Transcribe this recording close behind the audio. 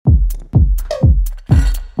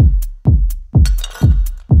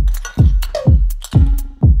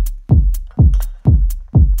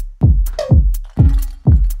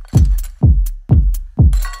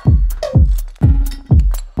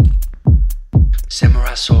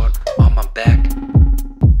cry sword on my back.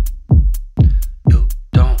 You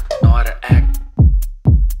don't know how to act.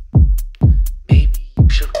 Maybe you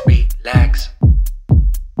should relax.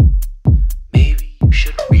 Maybe you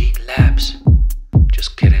should relapse.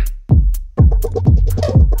 Just kidding.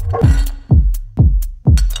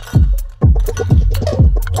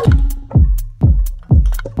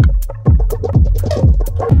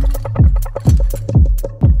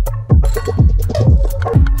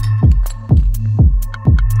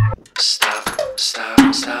 Stop.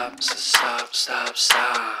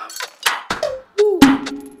 Woo.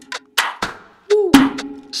 Woo.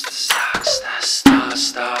 Stop.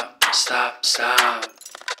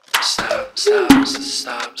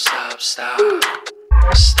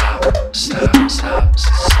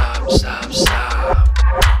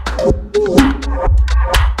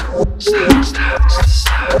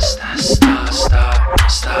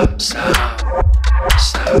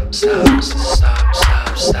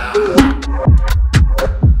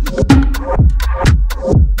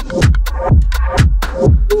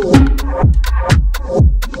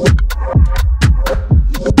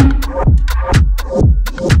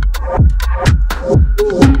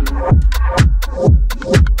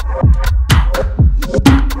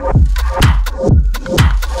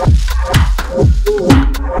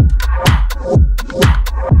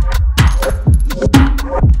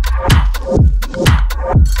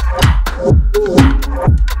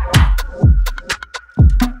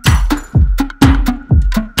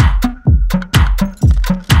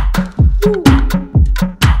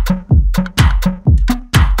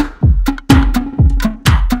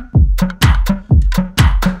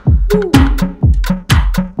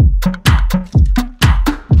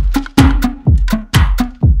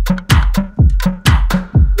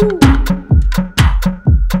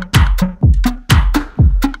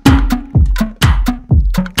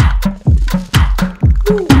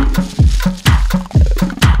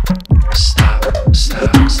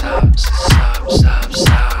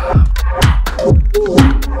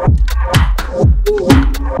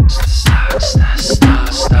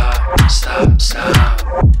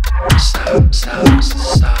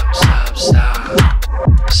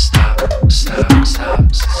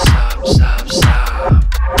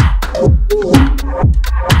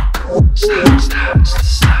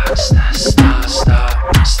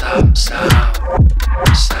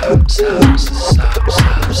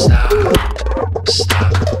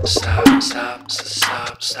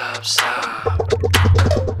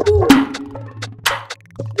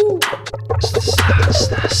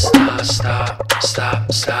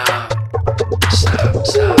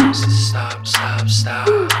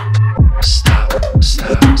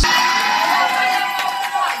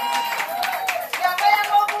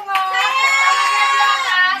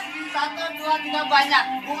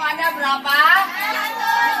 Banyak. Bunganya berapa?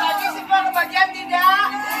 Dibagi semua kebagian tidak?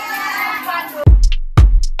 Pandu.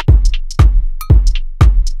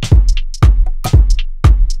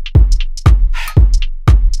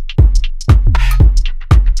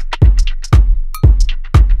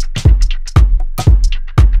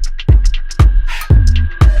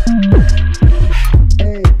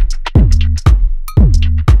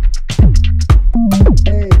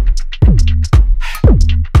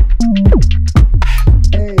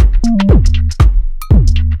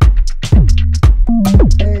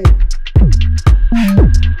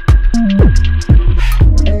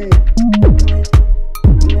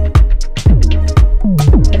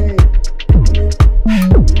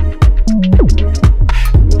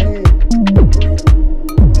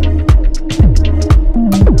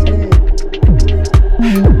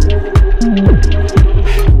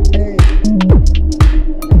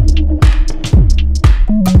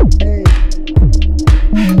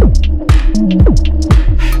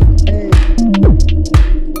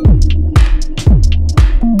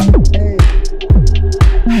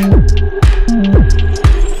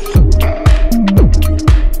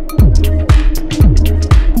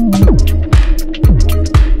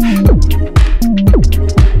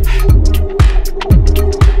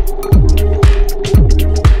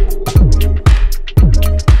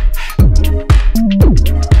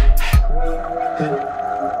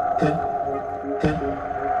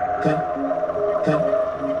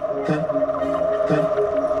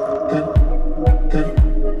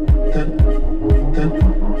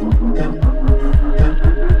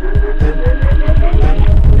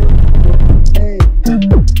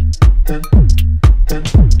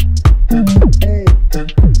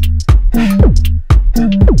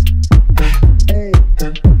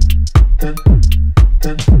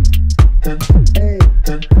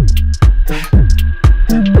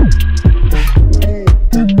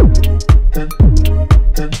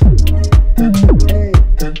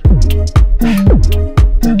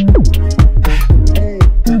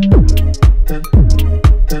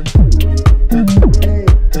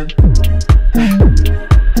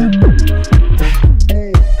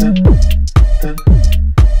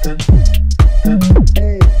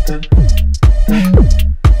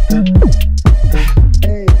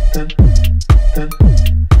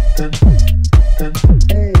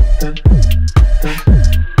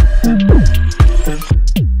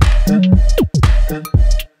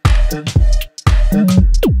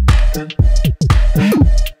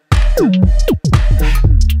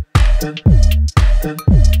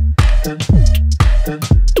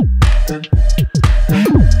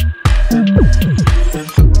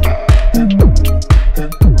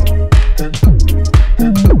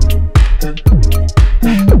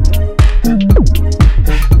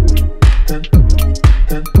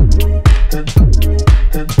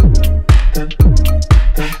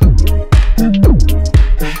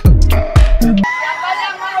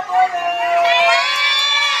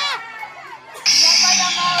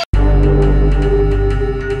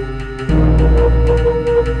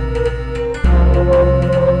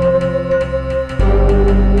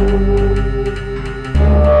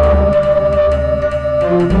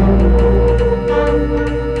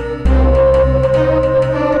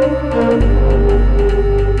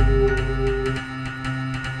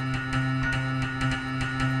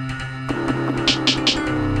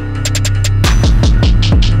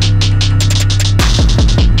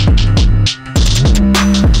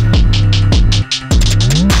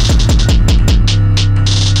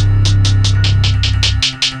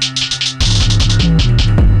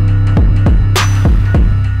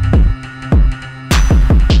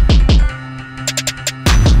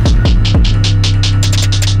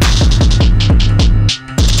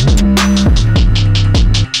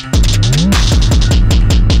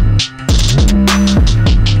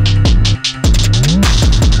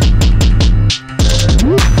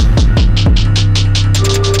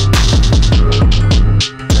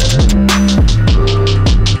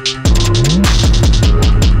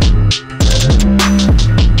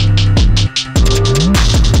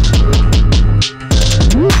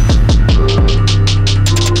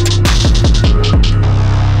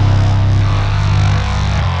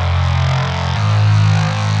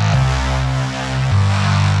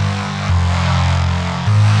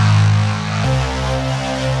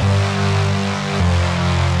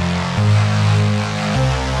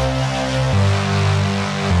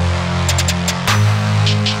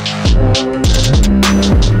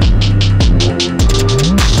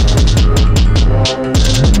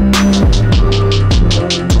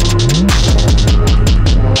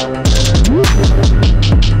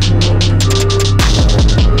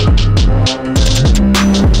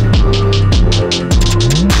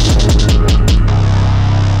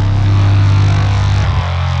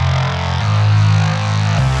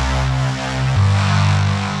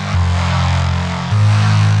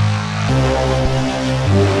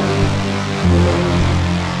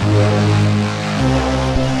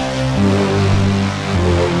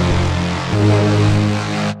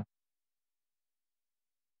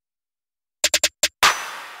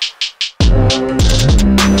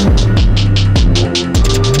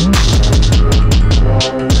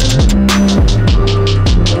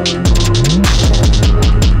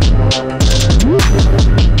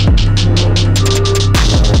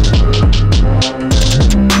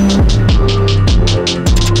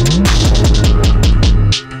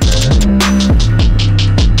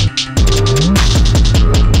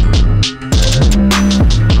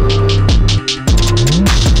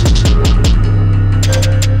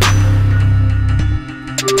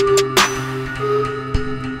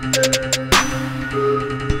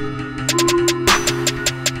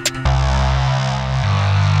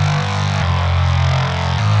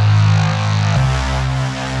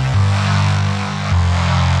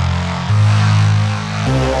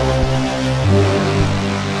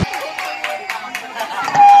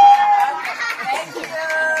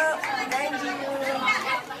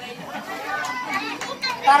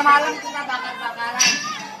 Ntar malam kita bakar-bakaran.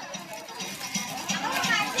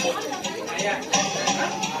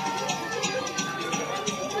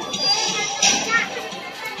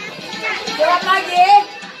 Jawab lagi.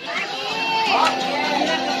 Oke.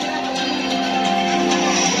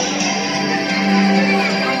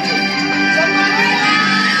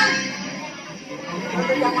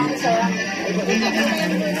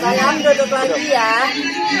 Sayang duduk lagi ya.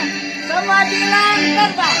 Semua bilang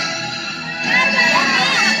terbang. Terbang.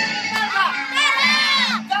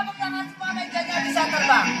 Tepuk tangan semua mejanya bisa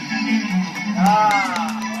terbang.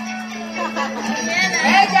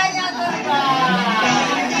 Mejanya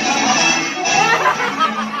terbang.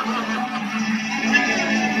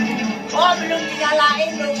 Oh, belum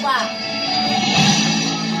dinyalain lupa.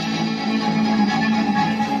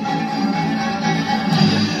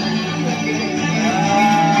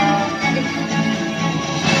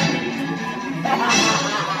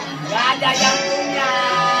 Gak ada yang punya.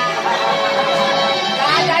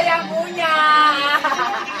 Gak ada yang punya.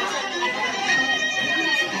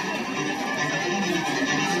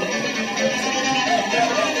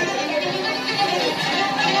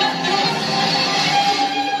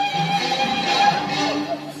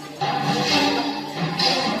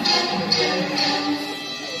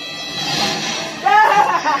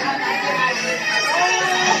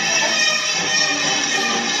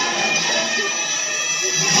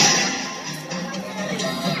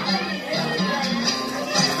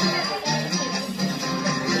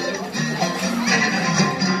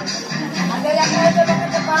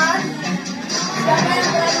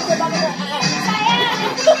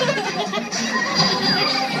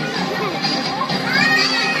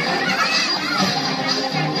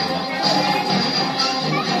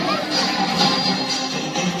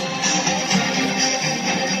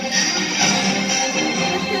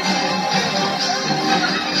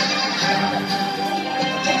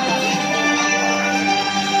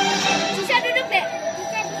 Sisa duduk deh.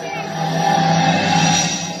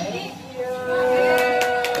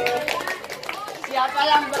 Siapa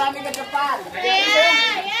yang berani ke depan?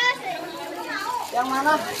 Yang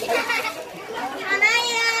mana? Mana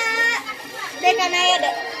ya? Dek, mana ya,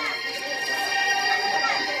 Dek?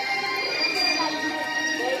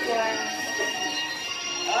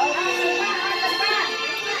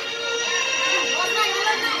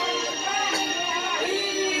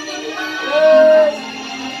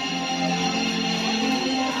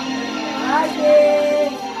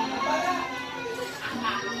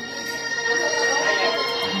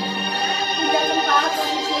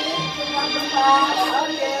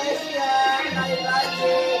 Oke, siap. Naik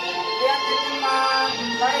lagi. Dia terima.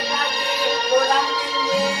 Naik lagi. Kurang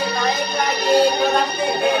tinggi. Naik lagi. Kurang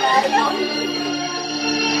tinggi. Naik lagi.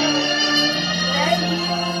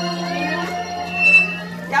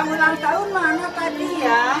 Yang ulang tahun mana tadi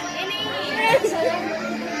ya?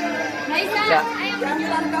 Raisa, Ya. Yang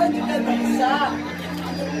ulang tahun juga bisa.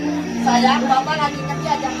 Sayang, Bapak lagi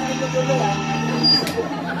kerja. Jangan itu dulu ya.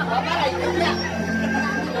 Bapak lagi kerja.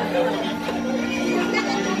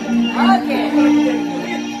 Oke.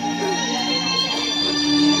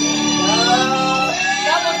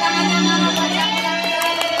 Tepuk tangannya mana buat yang ulang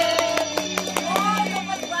tahun? Oh,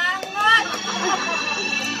 cepet banget.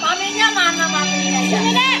 Maminya mana maminya ya?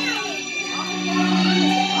 sini, Dek.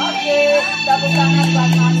 Oke, tepuk tangan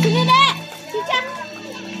buat mami. Sini, Dek. Cica.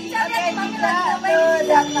 Oke, kita tuh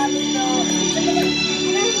lihat mami tuh.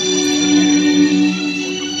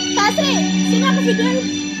 Tasri, sini aku videoin.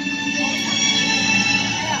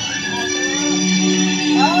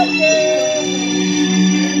 Oke.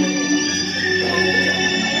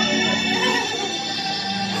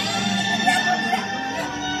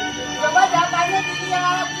 Coba datanya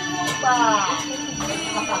dilihat, lupa.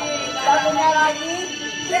 Satunya lagi,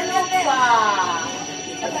 lupa.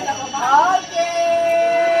 Oke.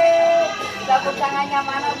 Tepuk tangannya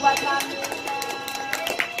mana buat mami?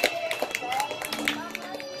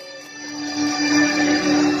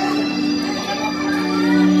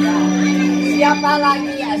 Siapa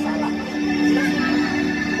lagi